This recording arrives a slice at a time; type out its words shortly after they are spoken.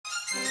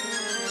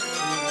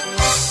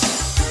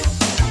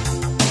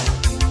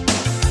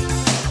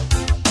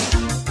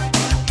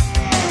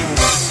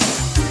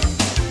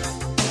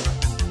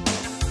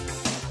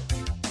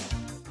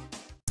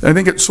I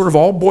think it sort of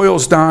all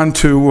boils down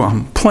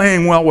to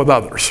playing well with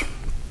others.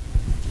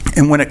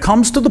 And when it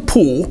comes to the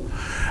pool,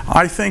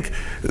 I think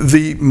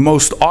the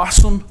most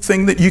awesome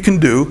thing that you can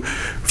do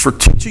for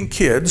teaching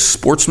kids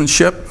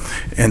sportsmanship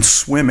and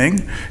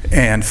swimming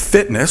and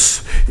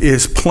fitness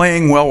is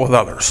playing well with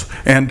others.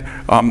 And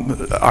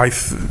I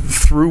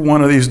threw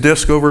one of these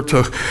discs over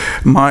to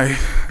my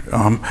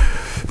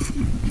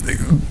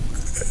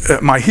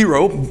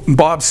hero,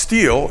 Bob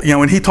Steele,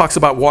 and he talks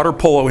about water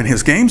polo in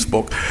his games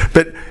book.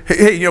 But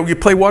hey, you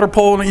play water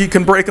polo and you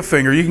can break a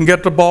finger, you can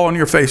get the ball in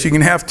your face, you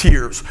can have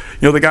tears.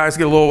 The guys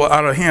get a little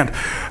out of hand.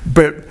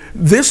 But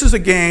this is a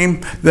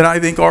game that I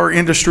think our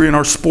industry and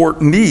our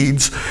sport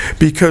needs,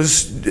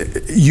 because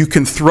you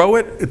can throw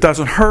it, it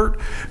doesn't hurt,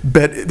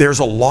 but there's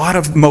a lot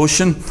of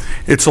motion.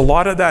 It's a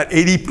lot of that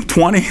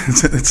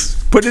 80-20.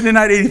 It's put it in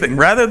that 80 thing.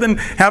 Rather than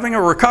having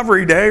a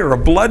recovery day or a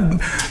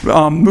blood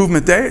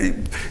movement day,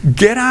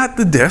 get out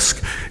the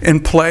disc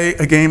and play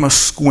a game of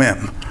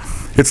SKWIM.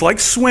 It's like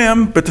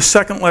swim, but the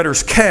second letter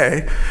is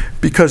K,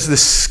 because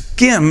this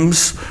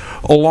skims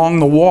along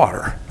the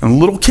water. And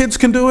little kids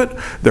can do it,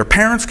 their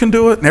parents can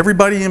do it, and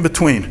everybody in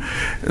between.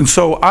 And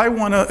so I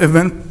want to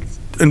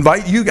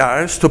invite you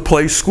guys to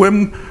play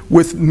SKWIM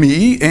with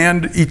me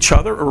and each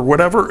other or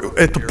whatever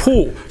at the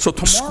pool. So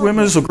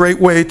SKWIM is a great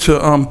way to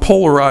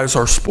polarize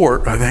our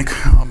sport, I think.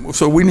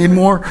 So we need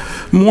more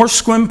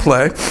SKWIM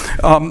play.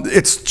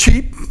 It's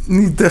cheap.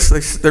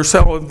 They're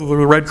selling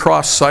the Red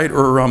Cross site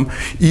or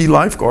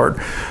e-lifeguard.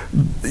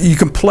 You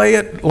can play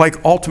it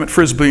like ultimate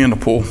frisbee in the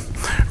pool,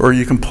 or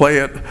you can play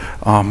it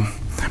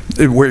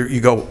where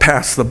you go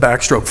past the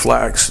backstroke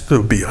flags. There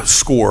would be a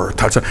score, a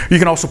touchdown. You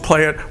can also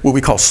play it what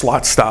we call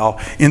slot style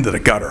into the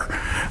gutter,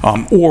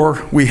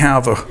 or we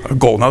have a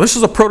goal. Now this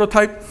is a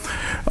prototype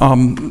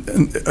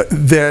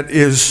that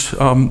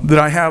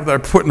I have that I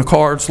put in the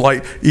car. It's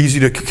light, easy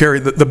to carry.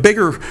 The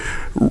bigger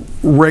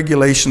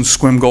regulation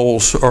SKWIM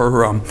goals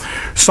are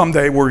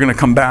someday we're going to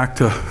come back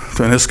to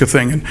an ISCA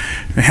thing and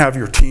have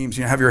your teams,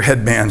 have your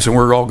headbands, and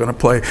we're all going to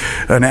play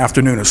an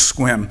afternoon of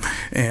SKWIM.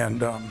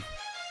 And